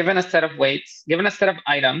given a set of weights, given a set of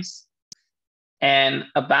items, and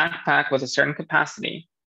a backpack with a certain capacity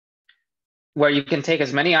where you can take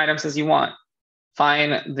as many items as you want,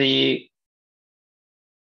 find the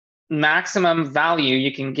maximum value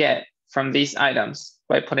you can get from these items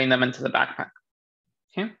by putting them into the backpack.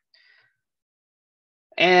 Okay.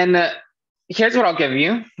 And here's what I'll give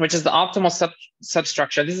you, which is the optimal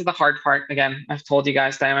substructure. This is the hard part. Again, I've told you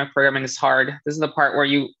guys dynamic programming is hard. This is the part where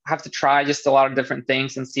you have to try just a lot of different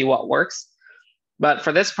things and see what works. But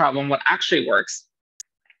for this problem, what actually works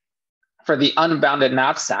for the unbounded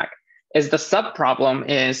knapsack is the subproblem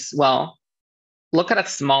is, well, look at a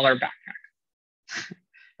smaller backpack,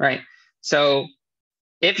 right? So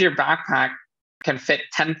if your backpack can fit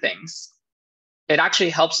 10 things, it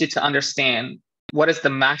actually helps you to understand what is the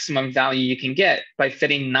maximum value you can get by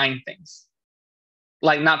fitting 9 things.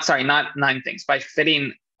 Like, not 9 things, by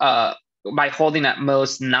fitting, by holding at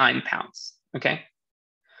most 9 pounds, okay?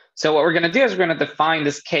 So what we're going to do is we're going to define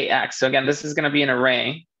this kx. So again, this is going to be an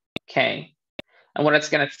array, k. And what it's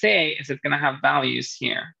going to say is it's going to have values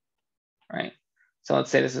here, right? So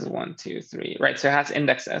let's say this is 1, 2, 3, right? So it has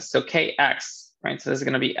indexes. So kx, right? So this is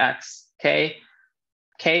going to be x, k.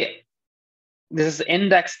 This is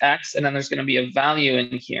index x, and then there's going to be a value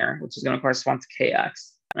in here, which is going to correspond to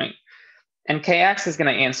kx, right? And kx is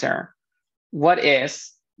going to answer, what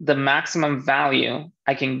is the maximum value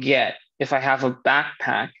I can get if I have a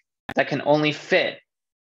backpack that can only fit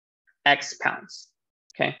X pounds,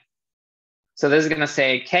 okay? So this is going to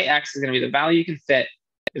say Kx is going to be the value you can fit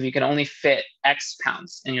if you can only fit X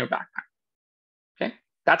pounds in your backpack, okay?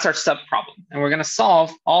 That's our subproblem, and we're going to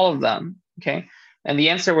solve all of them, okay? And the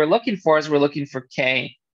answer we're looking for is we're looking for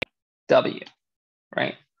Kw,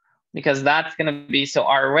 right? Because that's going to be, so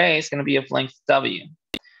our array is going to be of length W,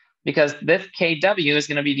 because this Kw is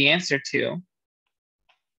going to be the answer to,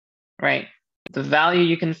 right, the value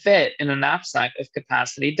you can fit in a knapsack of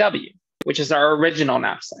capacity W, which is our original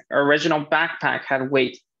knapsack. Our original backpack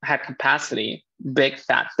had capacity, big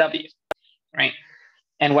fat W, right?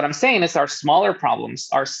 And what I'm saying is our smaller problems,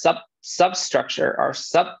 our substructure, our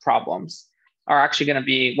subproblems are actually going to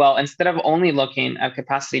be, well, instead of only looking at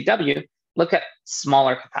capacity W, look at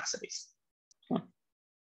smaller capacities.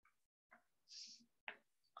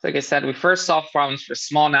 Like I said, we first solve problems for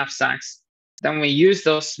small knapsacks. Then we use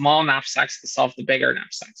those small knapsacks to solve the bigger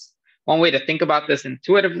knapsacks. One way to think about this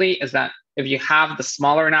intuitively is that if you have the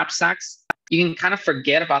smaller knapsacks, you can kind of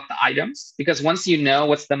forget about the items, because once you know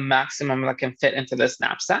what's the maximum that can fit into this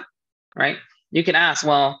knapsack, right? You can ask,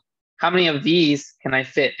 well, how many of these can I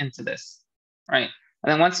fit into this, right?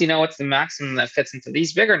 And then once you know what's the maximum that fits into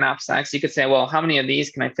these bigger knapsacks, you could say, well, how many of these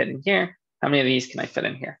can I fit in here? How many of these can I fit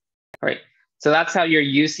in here, right? So that's how you're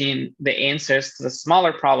using the answers to the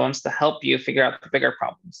smaller problems to help you figure out the bigger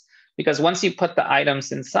problems. Because once you put the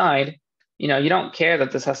items inside, you know, you don't care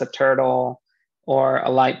that this has a turtle or a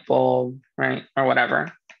light bulb, right, or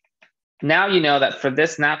whatever. Now you know that for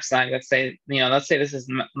this knapsack, let's say this is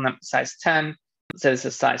size 10, let's say this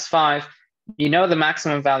is size 5. You know the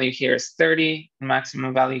maximum value here is 30, the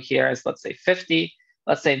maximum value here is, let's say, 50.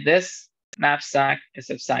 Let's say this knapsack is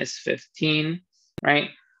of size 15, right?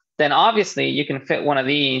 Then obviously you can fit one of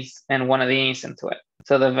these and one of these into it.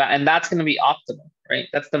 So and that's going to be optimal, right?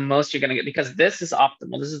 That's the most you're going to get, because this is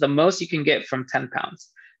optimal. This is the most you can get from 10 pounds.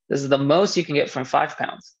 This is the most you can get from 5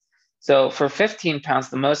 pounds. So for 15 pounds,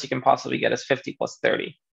 the most you can possibly get is 50 plus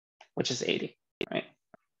 30, which is 80, right?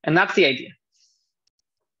 And that's the idea.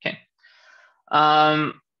 Okay.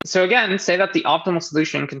 So again, say that the optimal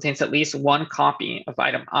solution contains at least one copy of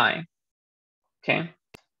item I. Okay.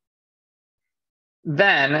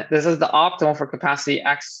 Then this is the optimal for capacity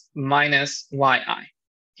X minus Yi.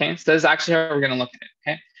 Okay. So this is actually how we're going to look at it.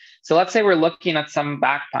 Okay. So let's say we're looking at some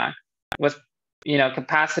backpack with, you know,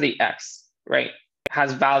 capacity X, right?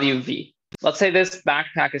 Has value V. Let's say this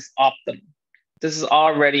backpack is optimal. This is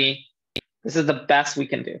the best we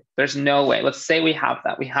can do. There's no way. Let's say we have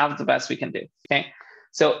that. We have the best we can do. Okay.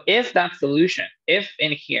 So if that solution, if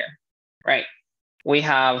in here, right, we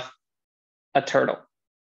have a turtle,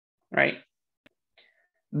 right,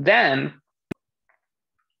 then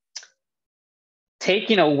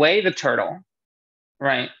taking away the turtle,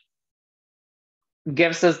 right,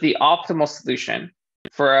 gives us the optimal solution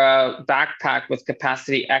for a backpack with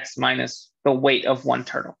capacity X minus the weight of one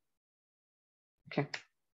turtle. Okay.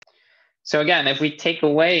 So again, if we take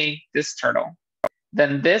away this turtle,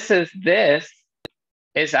 then this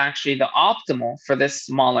is actually the optimal for this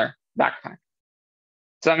smaller backpack.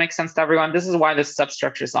 Does that make sense to everyone? This is why this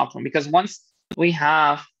substructure is optimal, because once we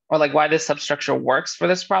have, or like why this substructure works for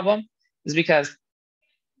this problem is because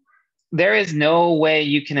there is no way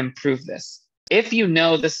you can improve this. If you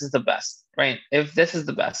know this is the best, right? If this is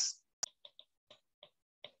the best,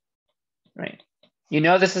 right? You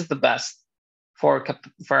know this is the best for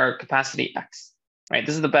capacity X, right?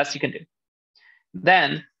 This is the best you can do.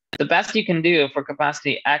 Then the best you can do for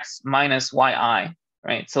capacity X minus Yi,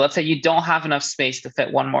 right? So let's say you don't have enough space to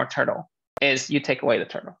fit one more turtle, is you take away the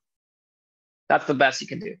turtle. That's the best you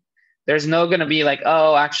can do. There's no going to be like,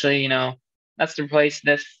 oh, actually, you know, let's replace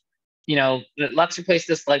this, you know, let's replace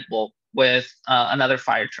this light bulb with another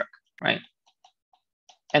fire truck, right?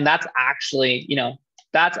 And that's actually, you know,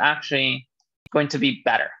 that's actually going to be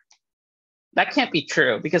better. That can't be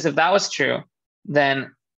true, because if that was true,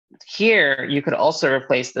 then here you could also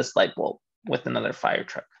replace this light bulb with another fire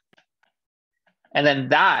truck. And then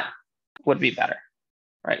that would be better,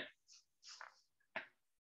 right?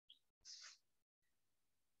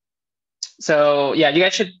 So yeah, you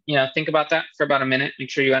guys should, you know, think about that for about a minute. Make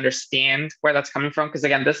sure you understand where that's coming from, because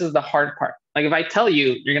again, this is the hard part. Like if I tell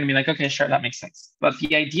you, you're going to be like, okay, sure, that makes sense. But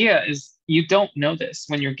the idea is you don't know this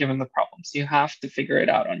when you're given the problems. You have to figure it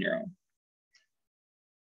out on your own.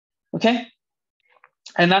 Okay.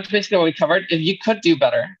 And that's basically what we covered. If you could do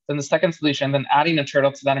better than the second solution, then adding a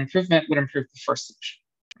turtle to that improvement would improve the first solution,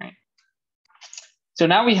 right? So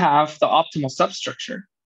now we have the optimal substructure.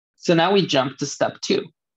 So now we jump to step 2,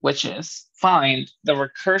 which is find the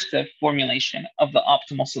recursive formulation of the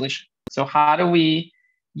optimal solution. So how do we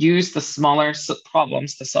use the smaller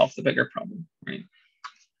problems to solve the bigger problem, right?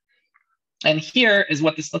 And here is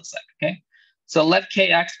what this looks like, okay? So let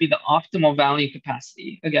Kx be the optimal value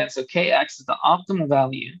capacity. Again, so Kx is the optimal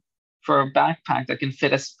value for a backpack that can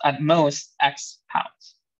fit us at most X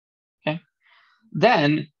pounds, okay?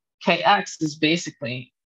 Then Kx is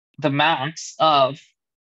basically the max of,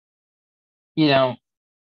 you know,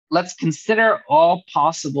 let's consider all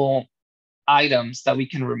possible items that we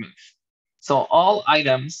can remove. So all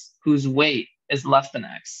items whose weight is less than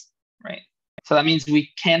X, right? So that means we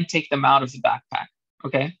can take them out of the backpack,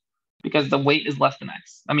 okay? Because the weight is less than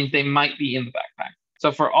X. That means they might be in the backpack.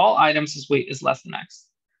 So for all items whose weight is less than X,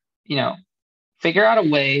 you know, figure out a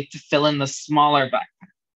way to fill in the smaller backpack.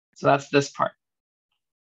 So that's this part,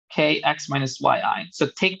 Kx minus Yi. So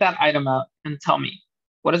take that item out and tell me,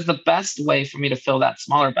 what is the best way for me to fill that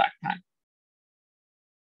smaller backpack?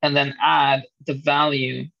 And then add the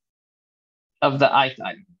value of the ith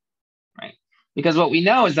item, right? Because what we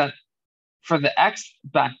know is that for the X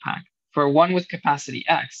backpack, for one with capacity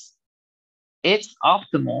X, its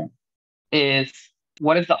optimal is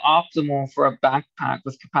what is the optimal for a backpack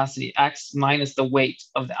with capacity X minus the weight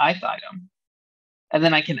of the ith item. And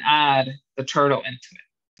then I can add the turtle into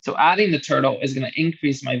it. So adding the turtle is going to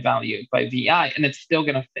increase my value by VI, and it's still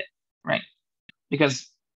going to fit, right? Because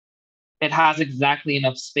it has exactly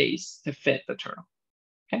enough space to fit the turtle,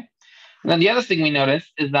 okay? And then the other thing we notice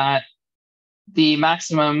is that the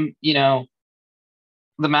maximum, the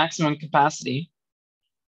maximum capacity,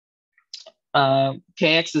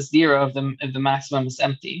 Kx is 0 if the maximum is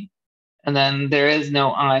empty. And then there is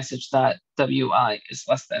no I such that Wi is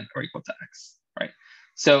less than or equal to X, right?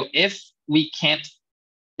 So if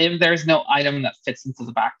there's no item that fits into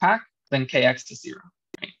the backpack, then Kx is 0,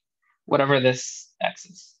 right? Whatever this X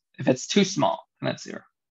is. If it's too small, then that's 0.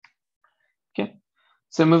 Okay.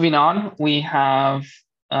 So moving on, we have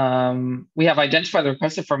identified the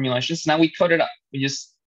requested formulation. So now we code it up. We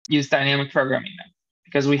just use dynamic programming now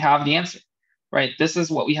because we have the answer, right? This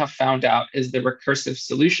is what we have found out is the recursive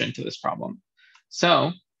solution to this problem.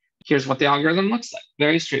 So here's what the algorithm looks like.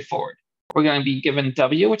 Very straightforward. We're going to be given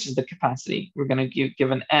W, which is the capacity. We're going to be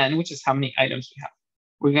given N, which is how many items we have.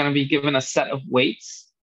 We're going to be given a set of weights,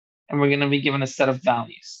 and we're going to be given a set of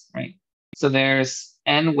values, right? So there's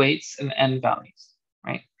N weights and N values,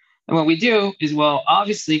 right? And what we do is, well,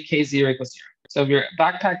 obviously K0 equals 0. So if your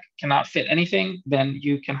backpack cannot fit anything, then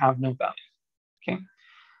you can have no value, okay?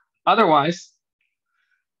 Otherwise,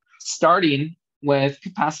 starting with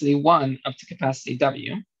capacity 1 up to capacity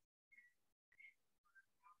W,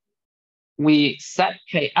 we set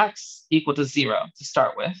Kx equal to 0 to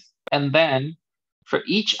start with. And then for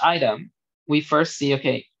each item, we first see,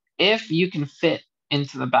 okay, if you can fit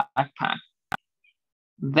into the backpack,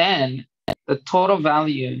 then the total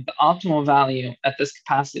value, the optimal value at this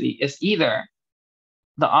capacity is either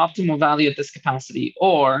the optimal value at this capacity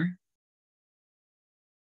or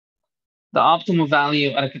the optimal value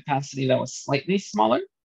at a capacity that was slightly smaller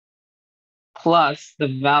plus the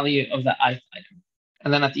value of the ith item.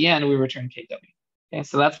 And then at the end, we return KW. Okay,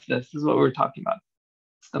 so that's this. This is what we were talking about.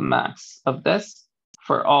 It's the max of this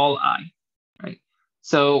for all I, right?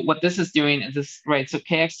 So what this is doing is this, right? So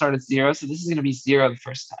Kx started 0. So this is going to be 0 the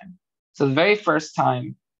first time. So the very first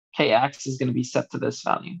time, Kx is going to be set to this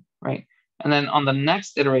value, right? And then on the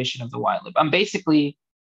next iteration of the while loop, I'm basically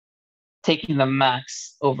taking the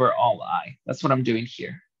max over all I. That's what I'm doing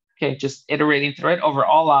here. Okay, just iterating through it over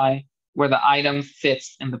all I where the item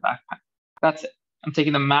fits in the backpack. That's it. I'm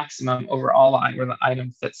taking the maximum over all I where the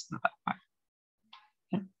item fits in the backpack.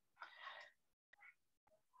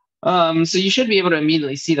 Okay. So you should be able to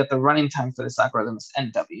immediately see that the running time for this algorithm is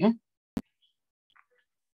NW.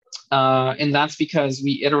 And that's because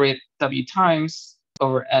we iterate W times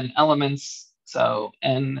over N elements. So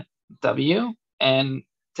NW, and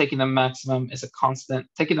taking the maximum is a constant.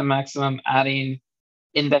 Taking the maximum, adding,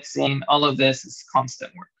 indexing, all of this is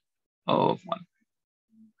constant work of 1.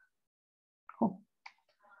 Cool.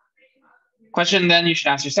 Question then you should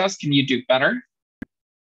ask yourselves, can you do better?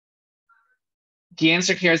 The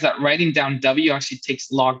answer here is that writing down W actually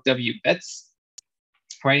takes log W bits.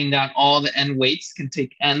 Writing down all the N weights can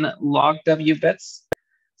take N log W bits.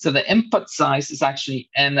 So the input size is actually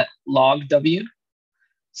N log W.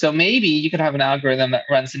 So maybe you could have an algorithm that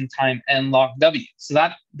runs in time N log W. So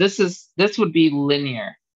that this would be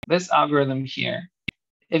linear. This algorithm here,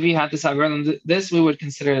 if you had this algorithm, this we would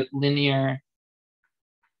consider linear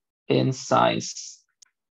in size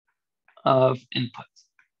of input.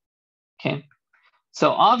 Okay.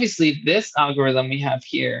 So obviously this algorithm we have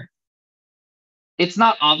here, it's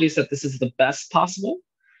not obvious that this is the best possible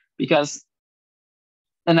because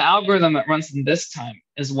an algorithm that runs in this time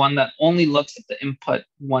is one that only looks at the input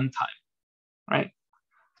one time, right?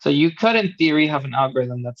 So you could, in theory, have an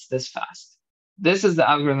algorithm that's this fast. This is the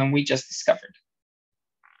algorithm we just discovered,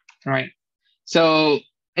 all right? So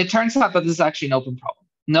it turns out that this is actually an open problem.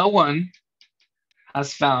 No one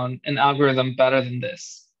has found an algorithm better than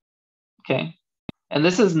this, okay? And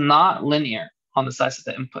this is not linear on the size of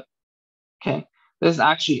the input, okay? This is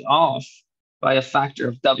actually off by a factor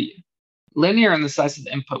of W. Linear on the size of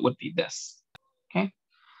the input would be this, okay?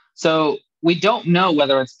 So we don't know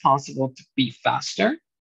whether it's possible to be faster.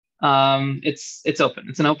 It's open.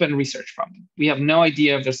 It's an open research problem. We have no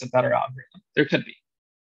idea if there's a better algorithm. There could be.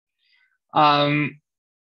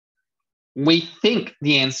 We think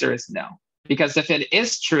the answer is no, because if it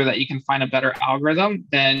is true that you can find a better algorithm,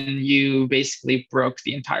 then you basically broke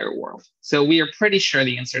the entire world. So we are pretty sure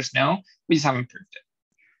the answer is no. We just haven't proved it.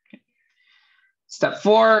 Okay. Step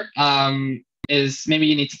 4 is maybe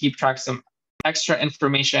you need to keep track of some extra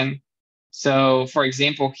information. So for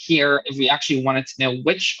example, here, if we actually wanted to know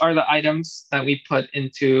which are the items that we put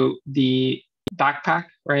into the backpack,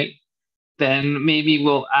 right? then maybe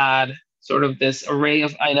we'll add sort of this array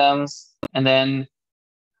of items. And then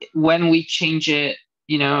when we change it,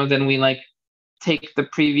 you know, then we like take the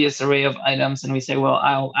previous array of items and we say, well,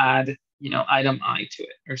 I'll add, you know, item I to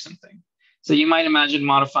it or something. So you might imagine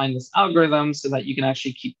modifying this algorithm so that you can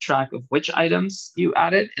actually keep track of which items you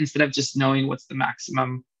added instead of just knowing what's the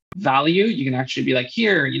maximum value. You can actually be like,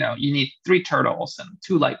 here, you know, you need 3 turtles and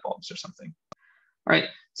 2 light bulbs or something. All right.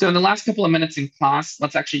 So in the last couple of minutes in class,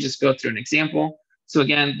 let's actually just go through an example. So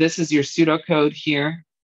again, this is your pseudocode here.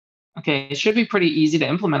 Okay, it should be pretty easy to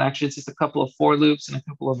implement. Actually, it's just a couple of for loops and a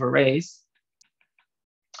couple of arrays.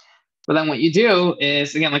 But then what you do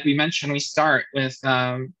is, again, like we mentioned, we start with,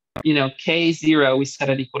 you know, K0, we set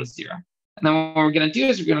it equal to 0. And then what we're going to do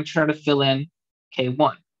is we're going to try to fill in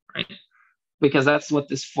K1, right? Because that's what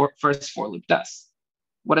this first for loop does.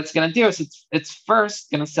 What it's going to do is it's first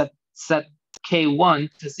going to set K1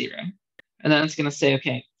 to 0. And then it's going to say,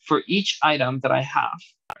 okay, for each item that I have,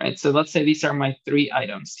 right? So let's say these are my 3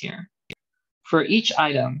 items here. For each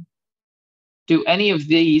item, do any of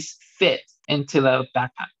these fit into the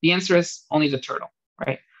backpack? The answer is only the turtle,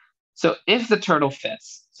 right? So if the turtle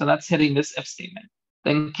fits, so that's hitting this if statement,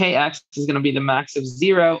 then Kx is going to be the max of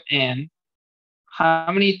 0 and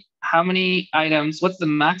how many items, what's the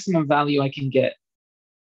maximum value I can get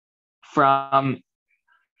from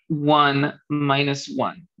 1 minus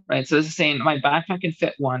 1, right? So this is saying my backpack can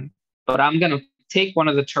fit 1, but I'm going to take one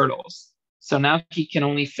of the turtles. So now he can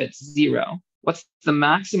only fit 0. What's the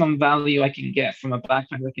maximum value I can get from a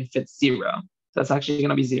backpack that can fit 0? So that's actually going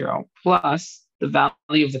to be 0 plus the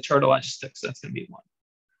value of the turtle I just took. So that's going to be 1.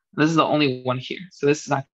 This is the only one here. So this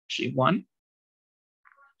is actually 1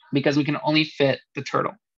 because we can only fit the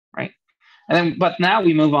turtle, right? And then, but now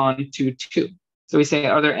we move on to 2. So we say,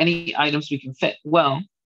 are there any items we can fit? Well,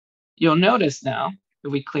 you'll notice now,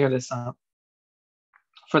 if we clear this up,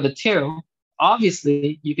 for the 2,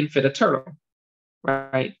 obviously you can fit a turtle,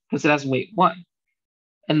 right? Because it has weight 1.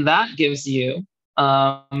 And that gives you,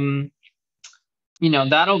 you know,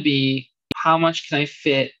 that'll be how much can I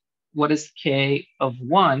fit? What is K of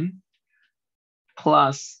 1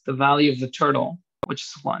 plus the value of the turtle, which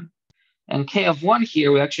is 1. And K of 1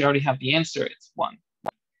 here, we actually already have the answer. It's 1,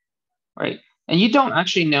 right? And you don't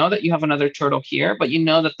actually know that you have another turtle here, but you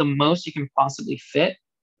know that the most you can possibly fit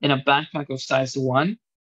in a backpack of size 1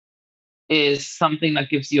 is something that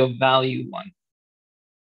gives you a value 1.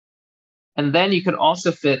 And then you could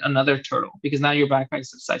also fit another turtle because now your backpack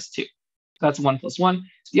is of size 2. So that's 1 plus 1.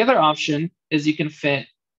 The other option is you can fit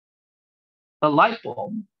a light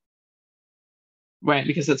bulb, right?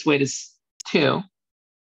 Because its weight is 2.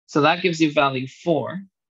 So that gives you value 4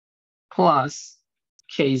 plus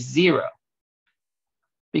K0.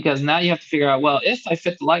 Because now you have to figure out, well, if I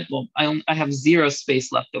fit the light bulb, I have 0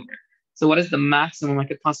 space left over. So what is the maximum I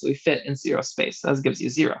could possibly fit in 0 space? So that gives you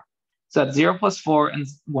 0. So that's 0 plus 4 and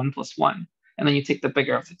 1 plus 1. And then you take the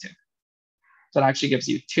bigger of the 2. So that actually gives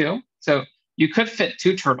you 2. So you could fit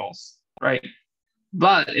 2 turtles, right?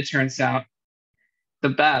 But it turns out the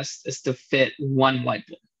best is to fit 1 light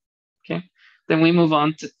bulb, okay? Then we move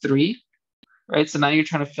on to 3, right? So now you're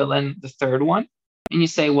trying to fill in the 3rd one. And you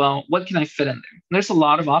say, well, what can I fit in there? And there's a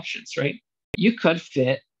lot of options, right? You could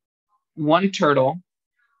fit 1 turtle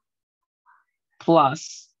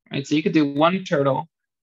plus, right? So you could do 1 turtle,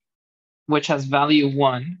 which has value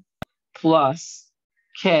 1, plus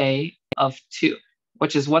K of 2,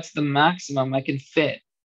 which is what's the maximum I can fit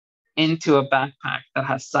into a backpack that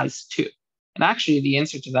has size 2. And actually, the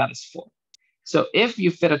answer to that is 4. So if you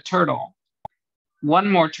fit a turtle, 1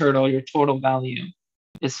 more turtle, your total value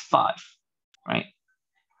is 5, right?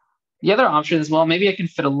 The other option is, well, maybe I can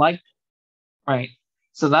fit a light bulb, right?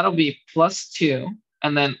 So that'll be plus 2.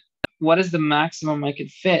 And then what is the maximum I could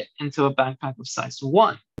fit into a backpack of size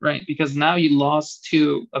 1, right? Because now you lost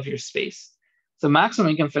 2 of your space. So maximum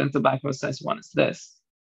you can fit into a backpack of size 1 is this.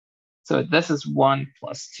 So this is 1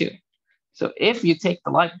 plus 2. So if you take the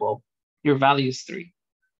light bulb, your value is 3.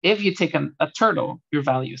 If you take a turtle, your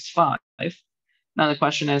value is 5. Now the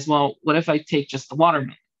question is, well, what if I take just the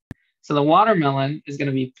watermelon? So the watermelon is going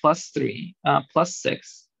to be plus 3, plus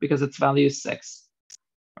 6, because its value is 6,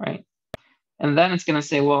 right? And then it's going to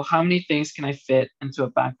say, well, how many things can I fit into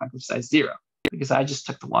a backpack of size 0? Because I just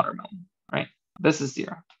took the watermelon, right? This is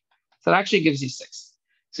 0. So it actually gives you 6.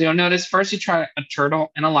 So you'll notice first you try a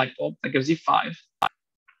turtle and a light bulb. That gives you 5.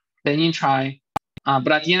 Then you try,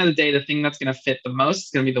 but at the end of the day, the thing that's going to fit the most is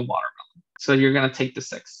going to be the watermelon. So you're going to take the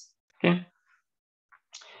 6, okay?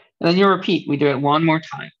 And then you repeat. We do it 1 more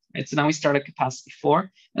time. Right? So now we start at capacity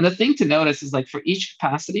 4. And the thing to notice is like for each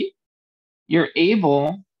capacity, you're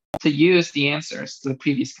able to use the answers to the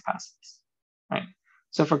previous capacities, right?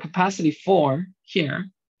 So for capacity 4 here,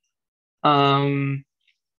 the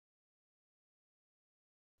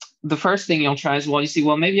first thing you'll try is, well, you see,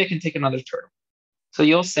 well, maybe I can take another turtle. So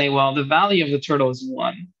you'll say, well, the value of the turtle is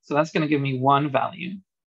 1. So that's going to give me 1 value.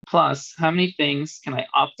 Plus, how many things can I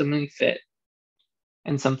optimally fit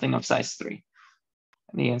in something of size 3?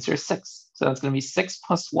 And the answer is 6. So that's going to be 6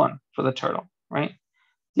 plus 1 for the turtle, right?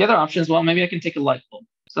 The other option is, well, maybe I can take a light bulb.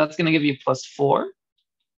 So that's going to give you plus 4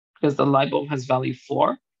 because the light bulb has value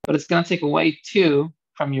 4, but it's going to take away 2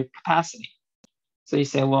 from your capacity. So you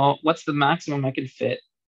say, well, what's the maximum I can fit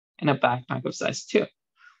in a backpack of size 2?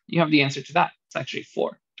 You have the answer to that. It's actually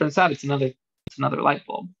 4. Turns out it's another light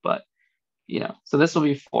bulb, but so this will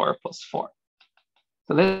be 4 plus 4.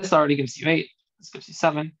 So this already gives you 8. This gives you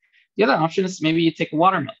 7. The other option is maybe you take a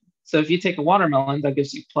watermelon. So if you take a watermelon, that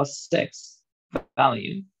gives you plus 6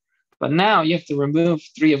 value. But now you have to remove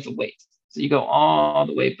 3 of the weight. So you go all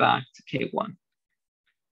the way back to K1.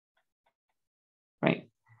 Right?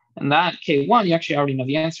 And that K1, you actually already know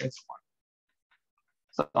the answer. It's 1.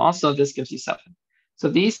 So also this gives you 7. So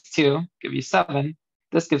these two give you 7.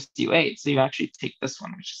 This gives you 8. So you actually take this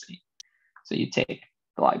one, which is 8. So you take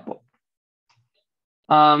the light bulb.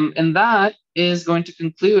 And that is going to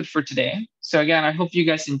conclude for today. So again, I hope you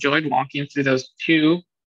guys enjoyed walking through those 2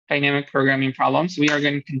 dynamic programming problems. We are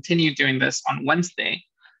going to continue doing this on Wednesday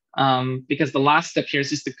because the last step here is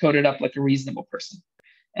just to code it up like a reasonable person.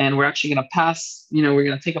 And we're actually going to pass, we're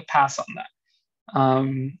going to take a pass on that. All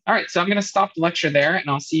right, so I'm going to stop the lecture there and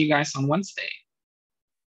I'll see you guys on Wednesday.